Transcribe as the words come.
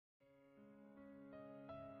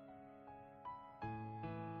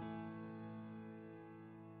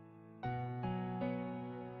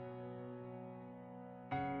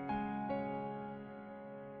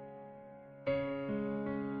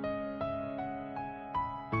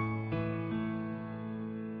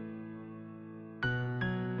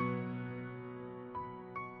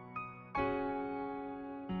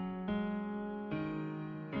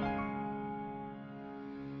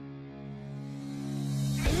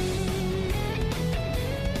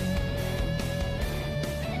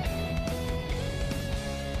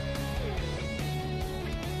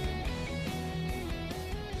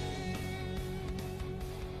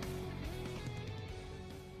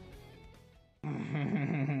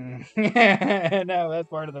No, that's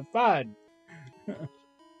part of the fun.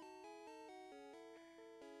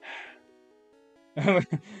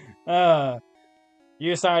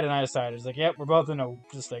 You side and I side. It's like, yep, we're both in a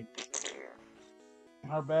just like,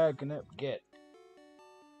 how bad can it get?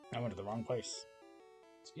 I went to the wrong place.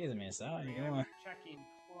 Excuse me, sir. I'm checking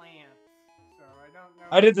plants, so I don't know.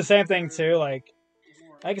 I did the same thing too. Like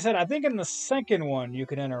I said, I think in the second one you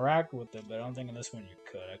could interact with it, but I don't think in this one you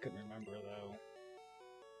could. I couldn't remember though.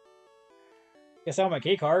 Guess I have my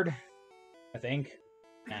key card. I think.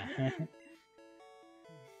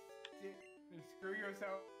 Screw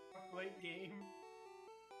yourself, late game.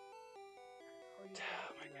 Oh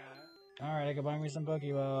my god. Alright, I can buy me some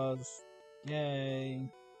Pokeballs. Yay.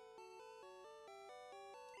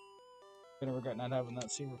 Gonna regret not having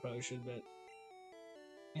that super potion, but.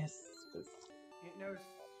 Yes. It knows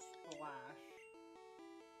Splash.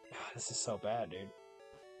 This is so bad, dude.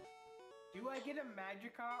 Do I get a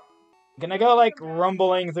Magikarp? Can I go, like,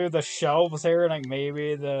 rumbling through the shelves here, and, like,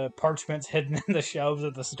 maybe the parchment's hidden in the shelves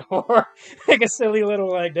at the store? Like a silly little,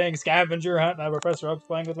 like, dang scavenger hunt, and Professor Oak's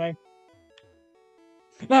playing with me?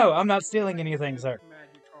 No, I'm not stealing anything, sir.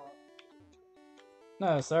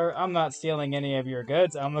 No, sir, I'm not stealing any of your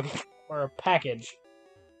goods. I'm looking for a package.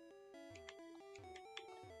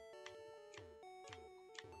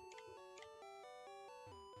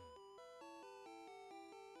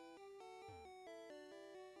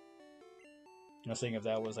 I was thinking if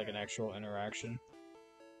that was like an actual interaction.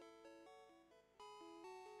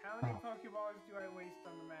 How many Pokeballs do I waste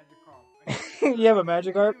on the Magikarp? You have a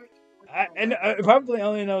Magikarp? And it probably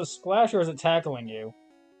only knows Splash, or is it tackling you?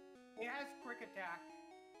 It has quick attack.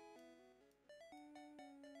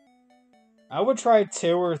 I would try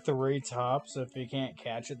 2 or 3 tops. If you can't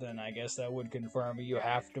catch it, then I guess that would confirm you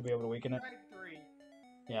have to be able to weaken it. Try 3.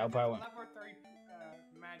 Yeah, I'll probably Level 3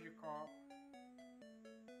 Magikarp.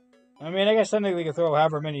 I mean, I guess technically you can throw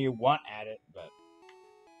however many you want at it, but...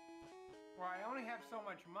 Well, I only have so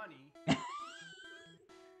much money.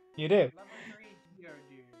 You do. Level 3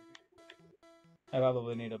 Geodude. I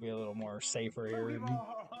probably need to be a little more safer here. I'm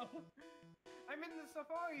in the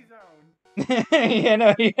Safari Zone. Yeah,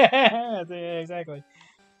 no, yeah, exactly.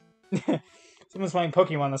 Someone's playing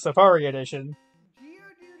Pokemon, the Safari Edition.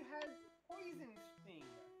 Geodude has Poison Sting.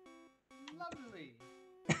 Lovely.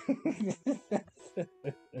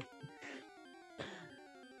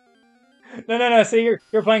 No. See,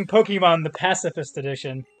 you're playing Pokemon, the Pacifist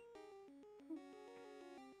Edition.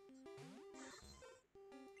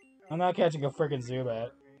 I'm not catching a freaking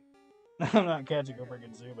Zubat. I'm not catching a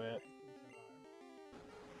freaking Zubat.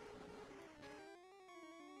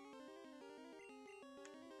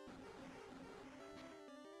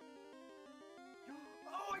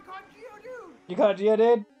 Oh, I caught Geodude! You caught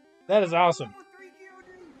Geodude? That is awesome.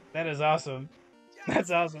 That is awesome. Yes.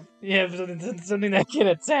 That's awesome. Yeah, something that can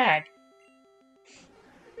attack.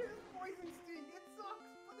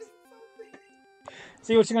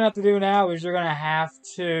 See, what you're going to have to do now is you're going to have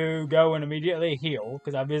to go and immediately heal,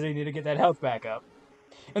 because I obviously need to get that health back up.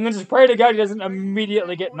 And then just pray to God he doesn't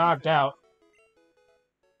immediately get knocked out.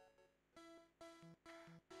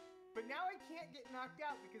 But now I can't get knocked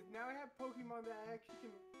out, because now I have Pokemon that I actually can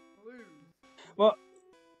lose. Well,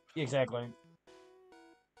 exactly.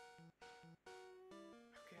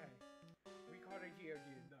 Okay. We caught a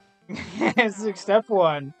Geodude, though. It's step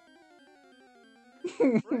 1.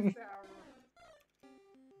 First hour.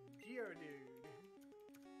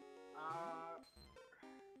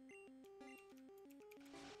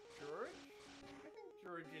 George? I think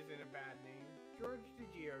George isn't a bad name. George the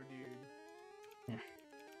Geodude.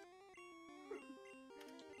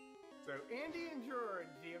 So, Andy and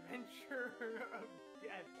George, the adventure of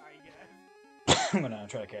death, I guess. I'm gonna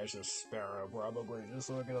try to catch this Sparrow, probably, just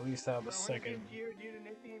so I can at least have a second. Geodude a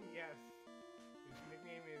nickname? Yes. His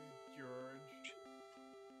nickname is George.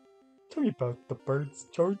 Tell me about the birds,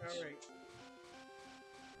 George. Alright.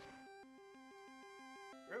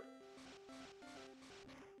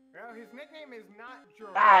 Well, his nickname is not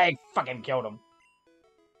George. I fucking killed him.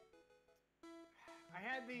 I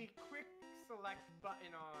had the quick select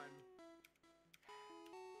button on.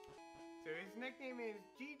 So his nickname is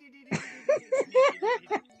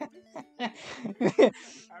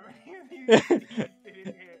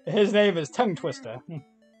His name is Tongue Twister. You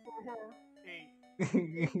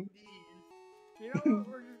know what?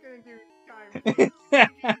 We're just gonna do time.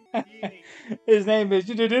 His name is.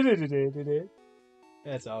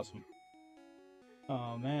 That's awesome.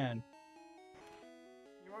 Oh man.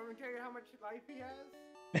 You want me to tell you how much life he has?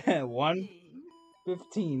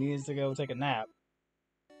 1:15. He needs to go take a nap.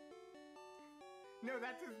 No,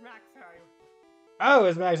 that's his max health. Oh,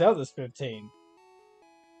 his max health is 15.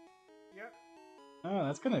 Oh,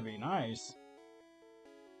 that's gonna be nice.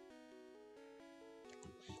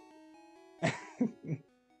 Is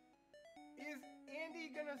Andy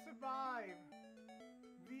gonna survive?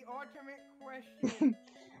 The ultimate question.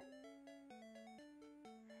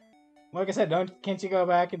 Like I said, can't you go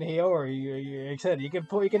back and heal, or like I said, you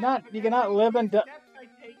cannot live and die. Steps I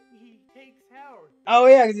take, he takes health. Oh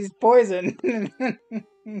yeah, because he's poisoned. And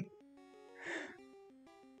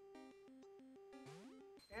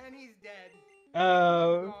he's dead.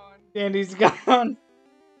 Oh, He's Andy's gone.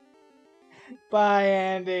 Bye,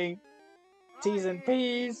 Andy. gone. T's and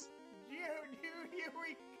P's. Dude, here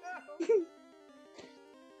we go.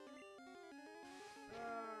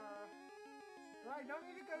 Right, don't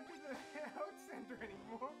need to go to the health center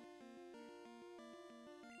anymore.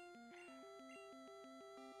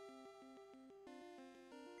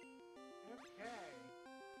 Okay.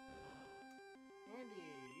 Andy,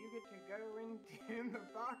 you get to go into the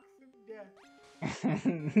box of death.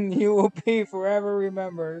 You will be forever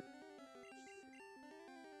remembered.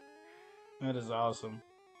 That is awesome.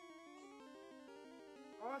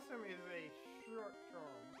 Awesome is a short term.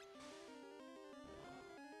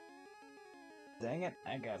 Dang it,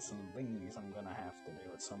 I got some things I'm gonna have to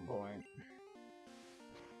do at some point.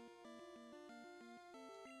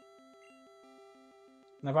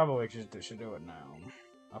 I probably should do it now.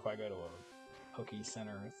 If I go to a Poke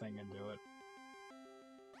Center thing and do it.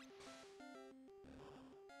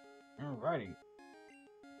 Alrighty.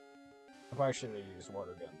 I probably should have used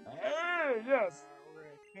water gun. Hey, yes! We're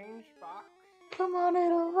gonna change box. Come on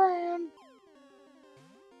in, Iran!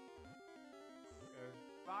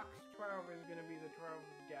 Box 12 is gonna be the 12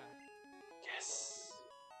 of death. Yes!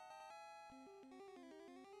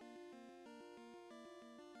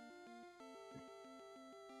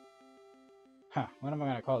 Huh, what am I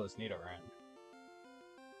gonna call this Nidoran?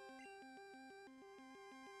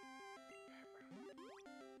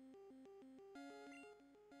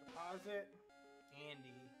 Deposit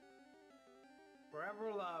Andy.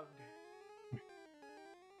 Forever loved.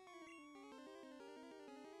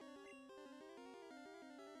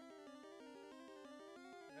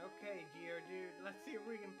 Okay, Geodude, let's see if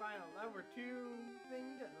we can find a level 2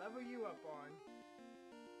 thing to level you up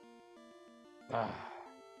on.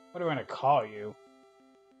 What am I gonna call you?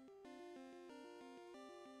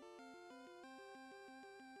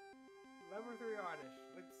 Level 3 artist,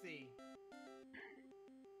 let's see.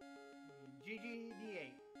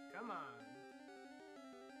 GGD8, come on.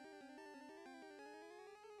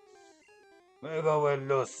 We'll go with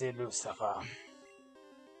Lucy Lucifer.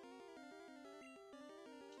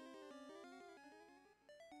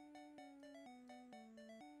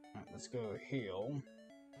 Alright, let's go heal.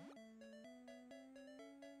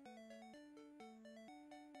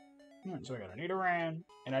 Alright, so I got a Nidoran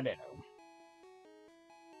and a Ditto.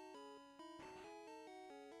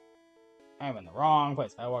 I'm in the wrong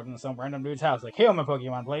place. I walked into some random dude's house. Like, heal my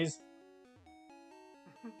Pokemon, please.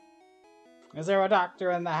 Is there a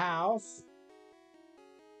doctor in the house?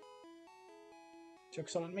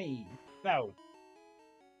 Joke's on me. No.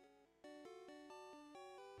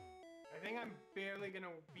 I think I'm barely gonna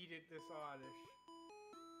beat it this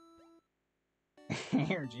oddish.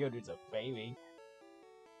 Your Geodude's a baby.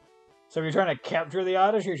 So you're trying to capture the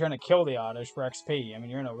Oddish, or you're trying to kill the Oddish for XP? I mean,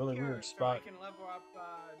 you're in a really weird spot. So I can level up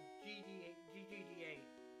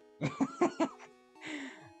GGD8.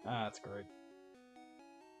 That's great.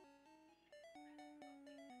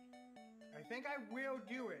 I think I will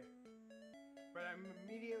do it, but I'm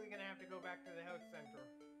immediately gonna have to go back to the health center.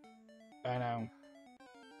 I know.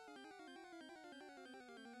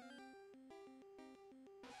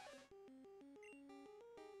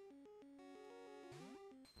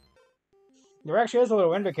 There actually is a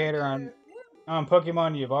little indicator on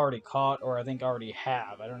Pokemon you've already caught, or I think already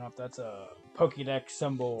have. I don't know if that's a Pokédex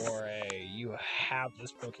symbol or a you have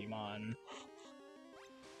this Pokemon.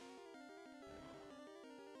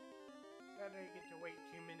 Said I get to wait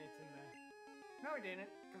 2 minutes in there. No, I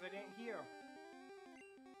didn't, because I didn't heal.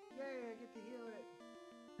 Yay, I get to heal it.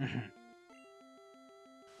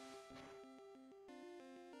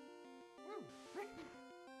 Woo!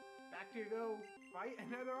 Back to go fight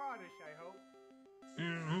another Oddish, I hope.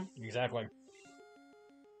 Exactly.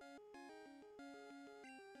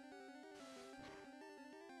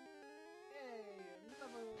 Hey,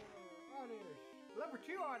 level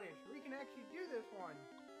 2 Oddish. We can actually do this one.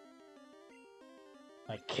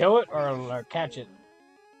 Like kill it or catch it?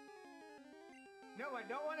 No, I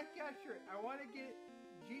don't want to capture it. I want to get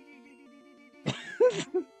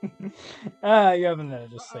GGGGGGG. You haven't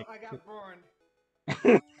just like. I got burned.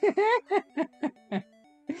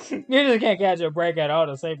 You just can't catch a breakout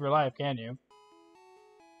auto to save your life, can you?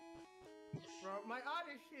 Bro, my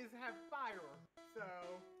Odysseys have fire, so...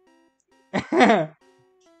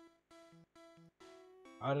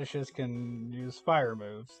 Odysseus can use fire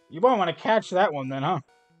moves. You won't want to catch that one then, huh?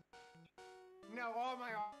 No, all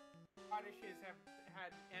my Odysseys have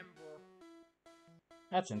had Ember.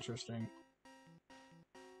 That's interesting.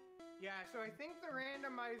 Yeah, so I think the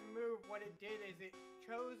randomized move, what it did is it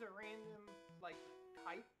chose a random, like,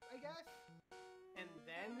 type, I guess? And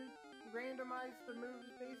then randomized the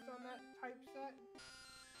moves based on that type set?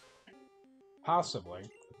 Possibly.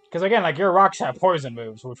 Because again, like, your rocks have poison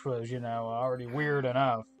moves, which was, you know, already weird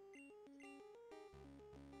enough.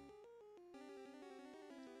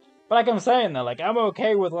 But like I'm saying, though, like, I'm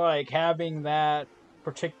okay with, like, having that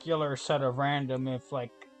particular set of random if,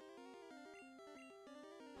 like...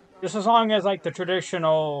 Just as long as, like, the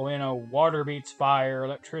traditional, you know, water beats fire,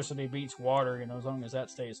 electricity beats water, you know, as long as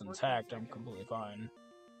that stays intact, I'm completely fine.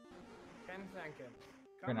 10 seconds.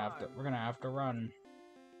 We're gonna have to run.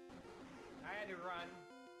 I had to run.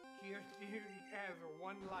 Geodude has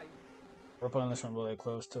 1 life. We're putting this one really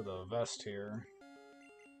close to the vest here.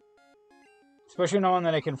 Especially knowing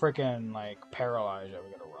that it can freaking, like, paralyze you.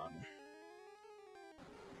 We gotta run.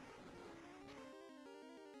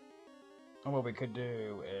 And what we could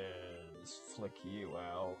do is flick you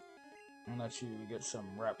out and let you get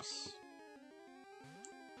some reps.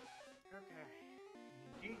 Okay.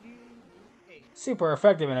 GG. Super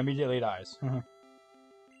effective and immediately dies.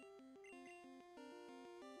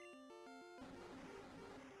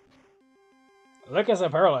 Lick is a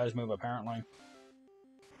paralyzed move, apparently.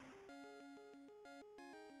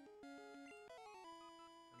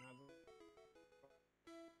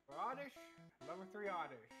 Oddish, level 3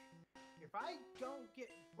 Oddish. If I don't get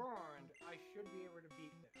burned, I should be able to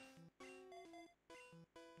beat this.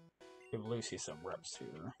 Give Lucy some reps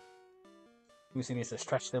here. Lucy needs to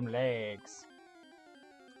stretch them legs.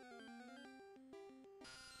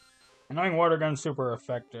 Knowing Water Gun's super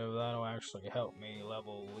effective, that'll actually help me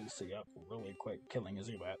level Lucy up really quick, killing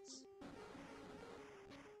Zubats.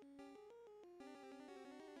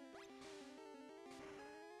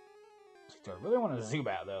 Do I really want a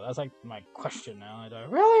Zubat, though? That's like my question now. Do I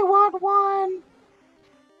really want one?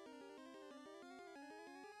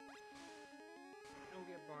 Don't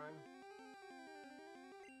get burned.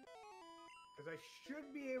 Because I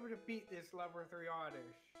should be able to beat this level 3 Oddish.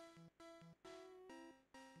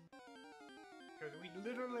 Because we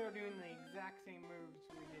literally are doing the exact same moves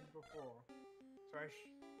we did before. So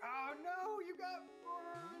oh no, you got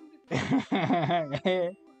burned!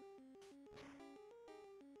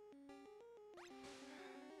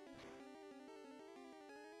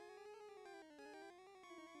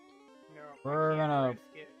 No, We're gonna...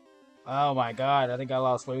 risk it. Oh my god, I think I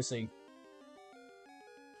lost Lucy.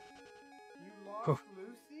 You lost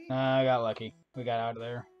Lucy? I got lucky. We got out of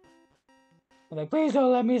there. I'm like, please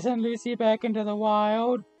don't let me send Lucy back into the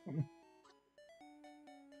wild. Well,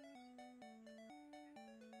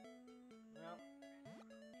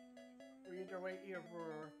 we need to wait here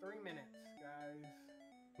for 3 minutes, guys.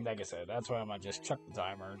 Like I said, that's why I'm gonna just chuck the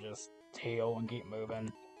timer, just tail and keep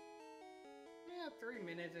moving. Yeah, 3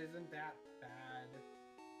 minutes isn't that bad.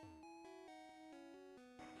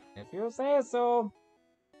 If you say so.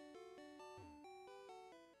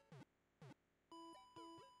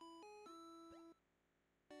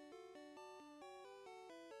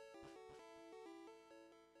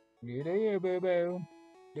 You do you, boo-boo.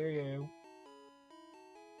 Do you.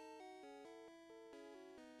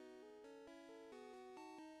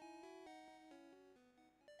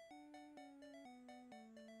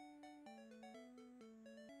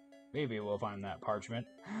 Maybe we'll find that parchment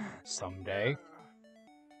someday.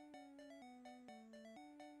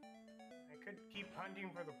 I could keep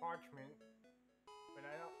hunting for the parchment, but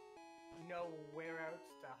I don't know where else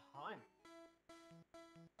to hunt.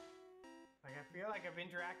 Like, I feel like I've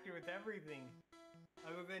interacted with everything,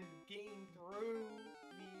 other than getting through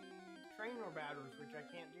the trainer battles, which I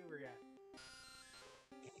can't do yet.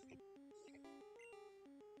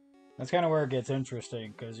 That's kind of where it gets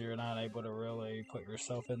interesting, because you're not able to really put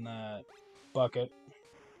yourself in that bucket.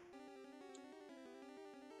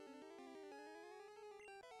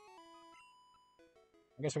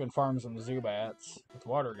 I guess we can farm some Zubats with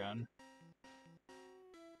Water Gun.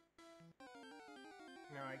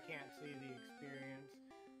 No, I can't see the experience.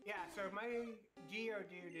 Yeah, so my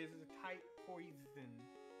Geodude is a type poison.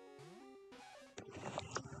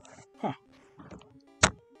 Huh.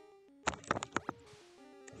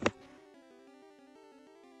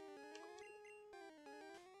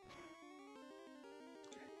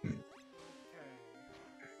 Okay.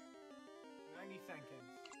 90 seconds.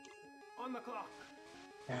 On the clock.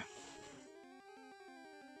 Yeah.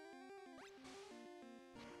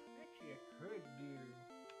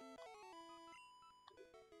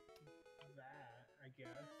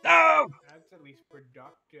 least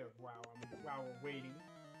productive while we're waiting.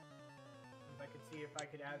 I could see if I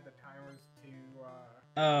could add the timers to.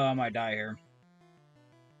 Oh, I might die here.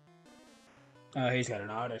 Oh, he's got an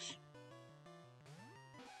oddish.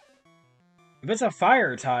 If it's a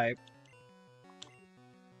fire type,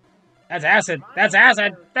 that's acid. That's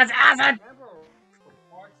acid. That's acid. Remember,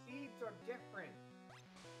 our seeds are different.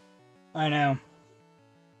 I know.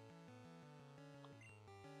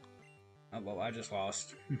 Oh well, I just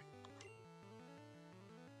lost.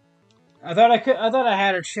 I thought I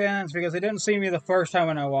had a chance because they didn't see me the first time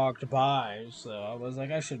when I walked by, so I was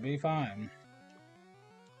like, I should be fine.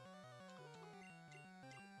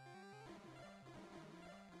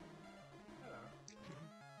 Hello.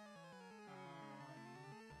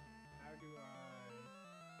 How do I?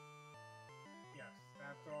 Yes,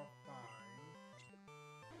 that's all fine.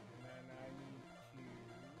 And then I need to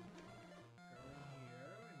go in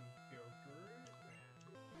here and filters and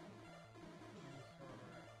insert.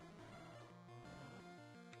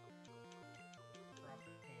 Drop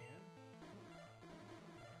the pan.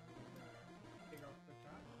 Take off the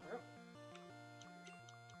top. Oh.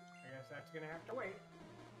 I guess that's gonna have to wait.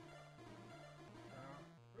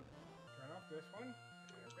 Turn off this one.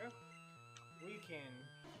 There we go. We can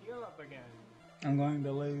heal up again. I'm going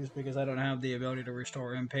to lose because I don't have the ability to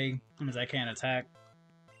restore MP, because I can't attack.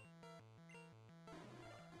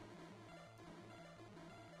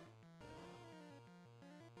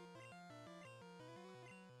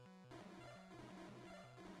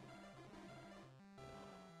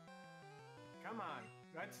 Come on,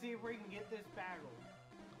 let's see if we can get this battle.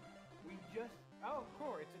 We just... Oh,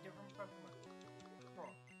 cool, it's a different Pokemon. Cool.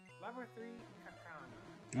 Level 3, Kakana.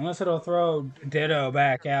 Unless it'll throw Ditto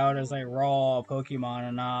back out as a raw Pokemon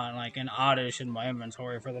and not like an oddish in my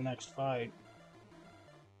inventory for the next fight.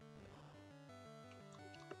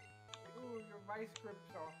 Ooh, your vice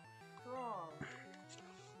grips are strong.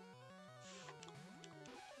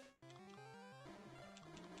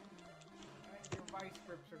 I think your vice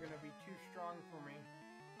grips are gonna be too strong for me.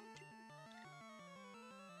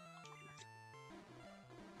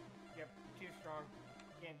 Yep, too strong.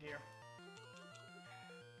 Can't deal.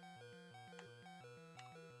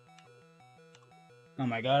 Oh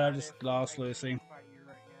my god, I just lost Lucy. Fight you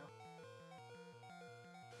right now.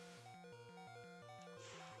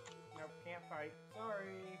 Nope, can't fight.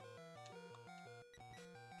 Sorry.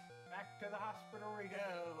 Back to the hospital we go.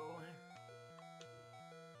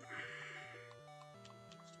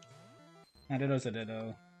 A Ditto's a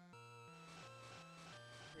Ditto.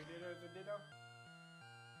 We Ditto's a Ditto?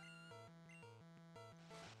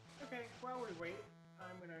 Okay, while we wait,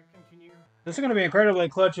 I'm gonna continue. This is going to be incredibly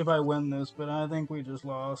clutch if I win this, but I think we just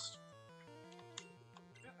lost.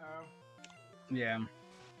 Uh-oh. Yeah.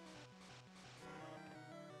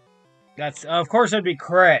 That's, of course it'd be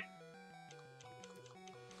crit.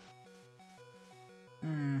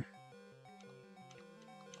 We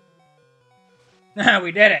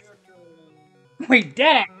did it. We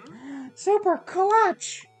did it. Super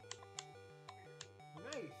clutch.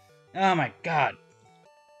 Nice. Oh my god.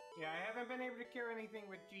 Yeah, I haven't been able to cure anything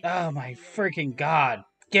with GG. Oh my freaking god.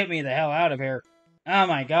 Get me the hell out of here. Oh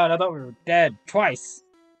my god, I thought we were dead twice.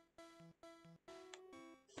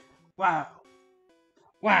 Wow.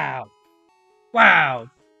 Wow. Wow.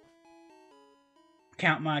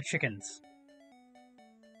 Count my chickens.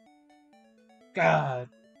 God.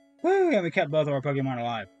 Woo, and we kept both of our Pokemon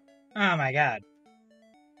alive. Oh my god.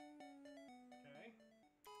 Okay.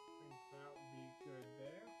 Think that would be good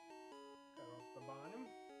there. Cut off the bottom.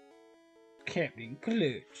 Captain Clutch.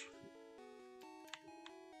 Okay.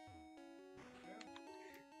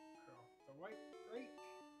 Cut off the white plate.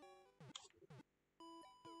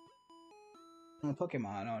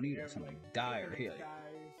 Pokemon, I need somebody die or heal you. Guys.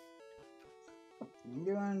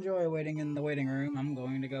 Do I enjoy waiting in the waiting room? I'm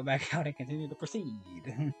going to go back out and continue to proceed. You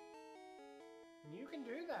can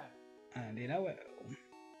do that. Indeed I will.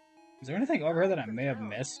 Is there anything over here that I may have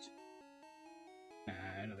missed?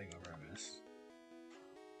 I don't think over I missed.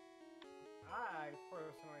 I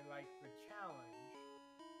personally like the challenge.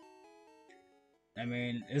 I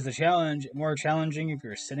mean, is the challenge more challenging if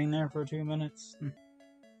you're sitting there for 2 minutes?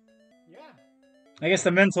 Yeah. I guess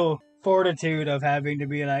the mental fortitude of having to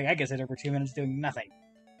be like, I can sit there for 2 minutes doing nothing.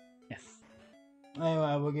 Yes.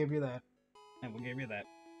 I will give you that. I will give you that.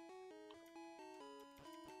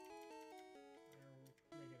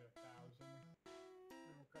 I'll make it 1,000.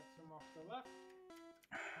 We'll cut some off the left.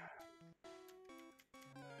 And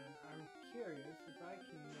then I'm curious if I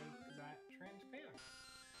can make that transparent.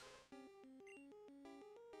 Promo key.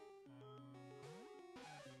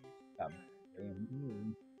 And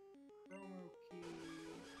custom.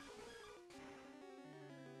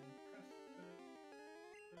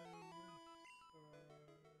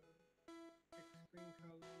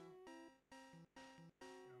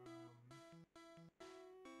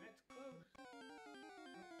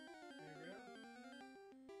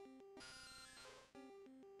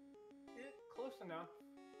 enough.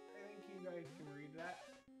 I think you guys can read that.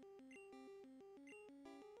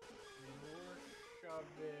 And we'll shove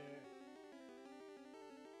it.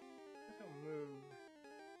 This will move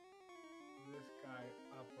this guy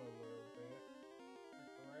up a little bit.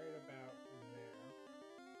 Like right about there.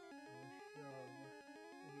 We'll shove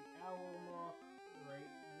the hour mark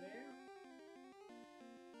right there.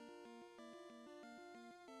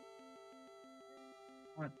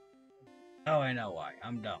 What? Oh, I know why.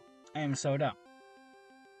 I'm dumb. I am so dumb.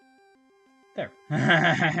 There.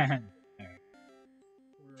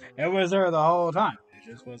 It was there the whole time. It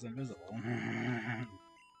just wasn't visible.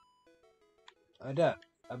 Abada.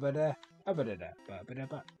 Abada. Abada.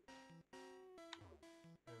 Abada.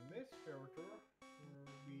 And this filter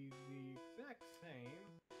will be the exact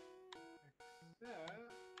same, except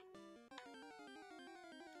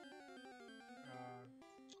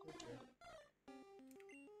okay.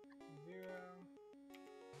 0,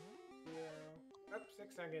 0. Up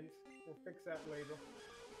 6 seconds. We'll fix that later.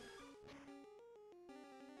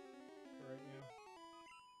 For right now.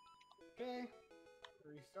 Okay.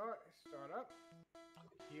 Restart. Start up.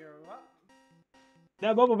 Heal up.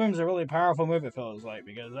 That bubble beam's a really powerful move, it feels like,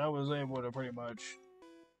 because I was able to pretty much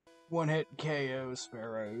one-hit KO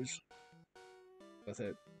sparrows with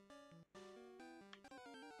it.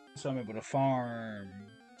 So I'm able to farm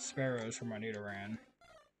sparrows for my Nidoran.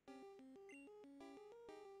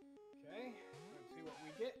 Okay, let's see what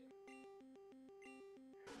we get.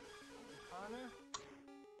 Arcana.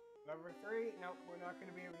 Level 3. Nope, we're not going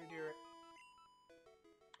to be able to do it.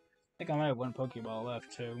 I think I might have one Pokeball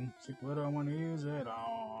left too. It's like, what do I want to use it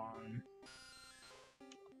on?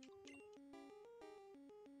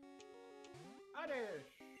 Oddish!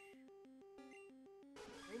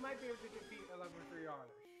 We might be able to defeat a level 3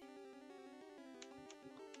 Oddish.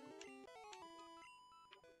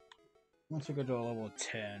 Once we go to a level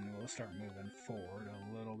 10, we'll start moving forward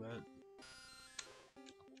a little bit.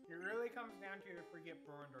 It really comes down to if we get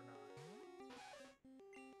burned or not.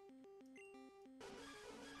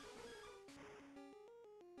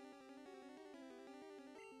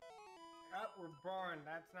 Oh, we're burned.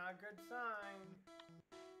 That's not a good sign.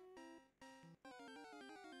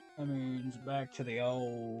 That means back to the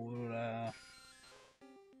old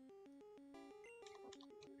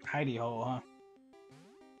hidey hole, huh?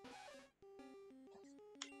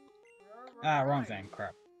 Ah, wrong thing.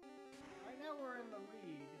 Crap. Right now we're in the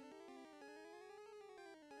lead.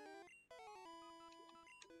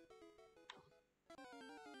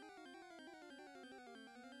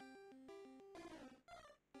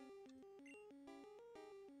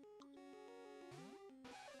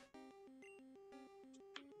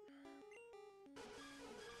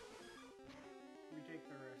 We take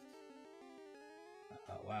the risks.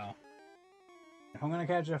 Oh, wow. If I'm gonna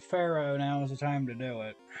catch a Pharaoh, now is the time to do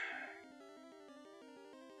it.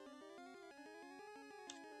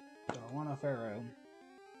 So I want a Pharaoh.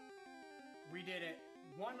 We did it.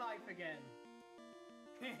 1 life again.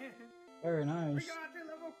 Very We nice. got to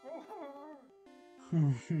level 4!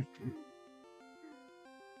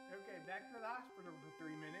 Okay, back to the hospital for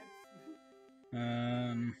 3 minutes.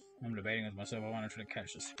 I'm debating with myself. I want to try to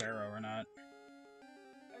catch the Sparrow or not.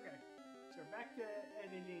 Okay, so back to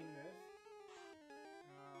editing this.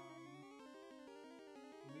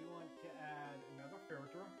 We want to add another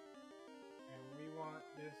filter, and we want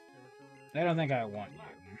this filter. I don't think I want you.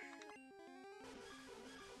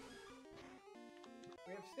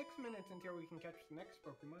 We have 6 minutes until we can catch the next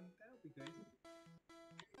Pokemon. That'll be good.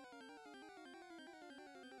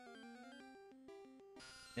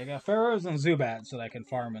 I got Pharaohs and Zubats that I can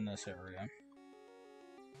farm in this area.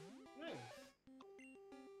 Nice.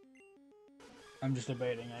 I'm just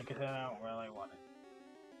debating. I guess I don't really want it.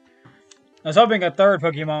 I was hoping a third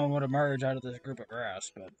Pokemon would emerge out of this group of grass,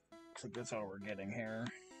 but looks like that's all we're getting here.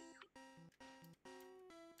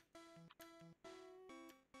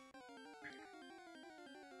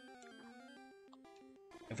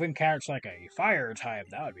 If we can catch like a fire type,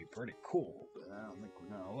 that would be pretty cool. But I don't think we're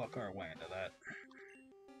gonna look our way into that.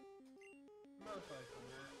 Most likely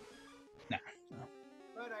not. No.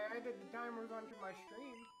 But I added the timers onto my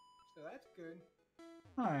stream, so that's good.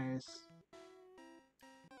 Nice.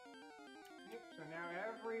 Yep, so now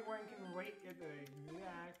everyone can wait at the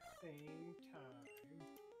exact same time.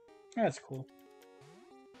 That's cool.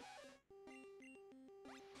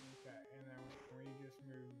 Okay, and then we just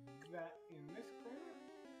move that in this corner.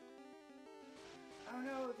 Oh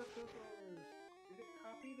no, the filters! Did it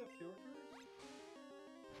copy the filters?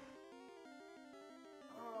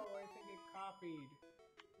 Oh, I think it copied.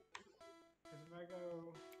 Because if I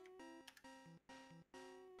go...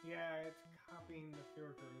 Yeah, it's copying the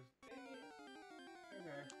filters. Dang it!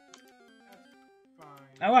 Okay.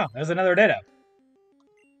 fine. Oh wow, there's another Ditto.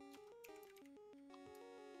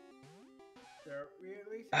 So we at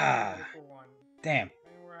least have a critical one. Damn. And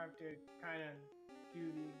we'll have to kind of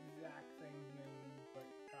do the exact same thing, but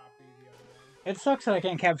copy the other one. It sucks that I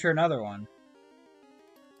can't capture another one.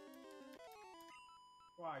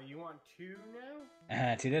 Why, you want 2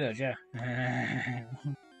 now? 2 Dittos, yeah.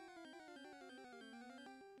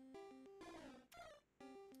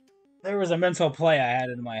 There was a mental play I had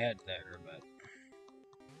in my head there, but...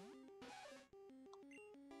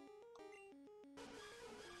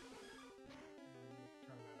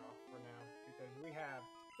 Turn that off for now, because we have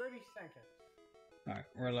 30 seconds. Alright,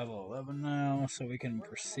 we're level 11 now, so we can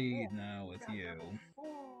proceed now with you.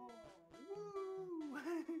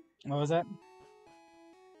 What was that?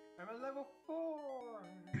 I'm at level 4!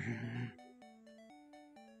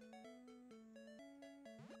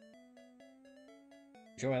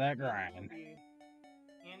 Enjoy that grind.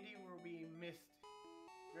 Andy will be missed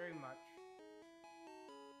very much.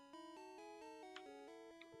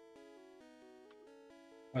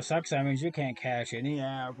 What sucks, that means you can't catch any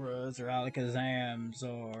Abras or Alakazams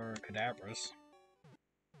or Kadabras.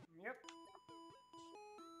 Yep.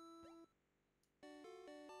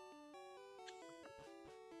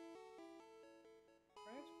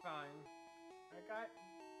 That's fine. I got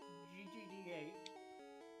GGD8.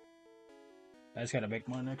 I just gotta make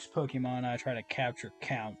my next Pokemon I try to capture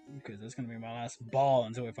count, because that's gonna be my last ball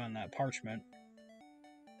until we find that parchment.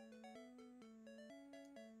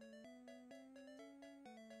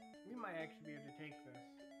 We might actually be able to take this.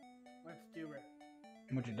 Let's do it.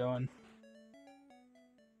 What you doing?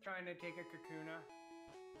 Trying to take a Kakuna.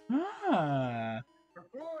 Ah.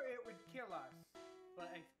 Before it would kill us, but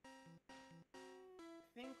I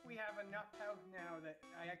think we have enough health now that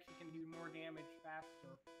I actually can do more damage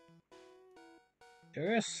faster.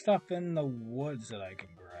 There is stuff in the woods that I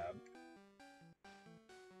can grab.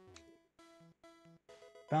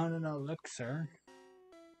 Found an elixir.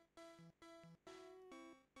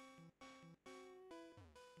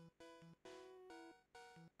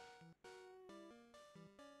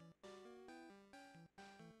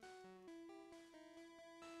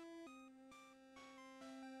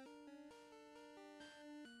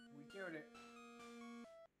 We killed it.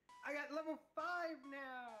 I got level 5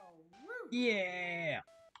 now! Woo! Yeah!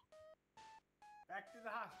 Back to the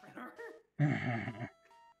hospital.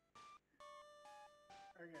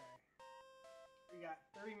 Okay. We got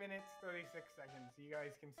 3 minutes, 36 seconds. You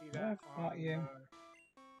guys can see that on the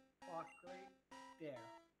clock right there.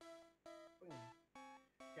 Boom.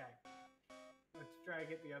 Okay. Let's try to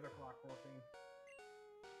get the other clock working.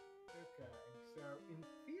 Okay. So, in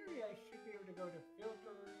theory, I should be able to go to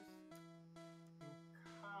filters and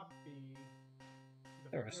copy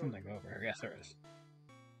the There was something filter. over here. Yes, there is.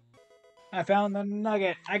 I found the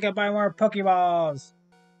nugget! I can buy more Pokeballs!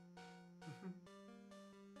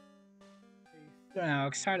 I don't know how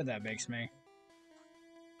excited that makes me.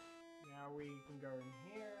 Now we can go in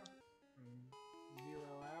here and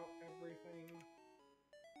zero out everything.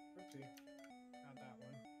 Oopsie, not that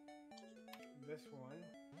one. This one,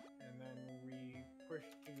 and then we push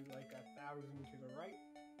to like 1,000 to the right,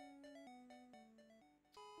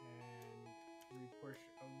 and we push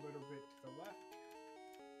a little bit to the left.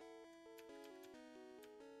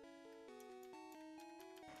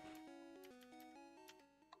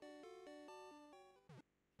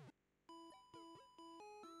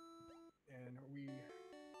 And we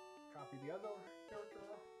copy the other filter.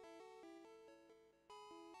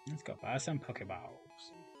 Let's go buy some Pokeballs.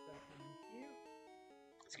 Paste that in here.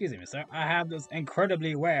 Excuse me, mister. I have this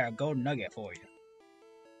incredibly rare gold nugget for you.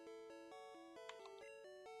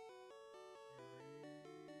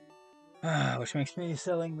 Which makes me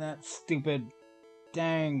selling that stupid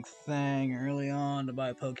dang thing early on to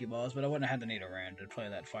buy Pokeballs, but I wouldn't have had the Nidoran to play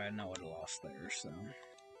that fight, and I would have lost there, so.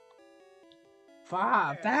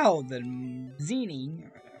 5,000 Zini.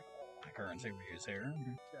 My currency we use here.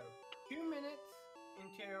 So, 2 minutes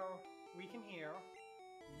until we can heal.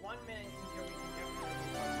 1 minute until we can get rid of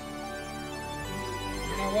the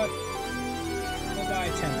You know what? We'll buy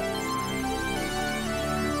 10 bucks.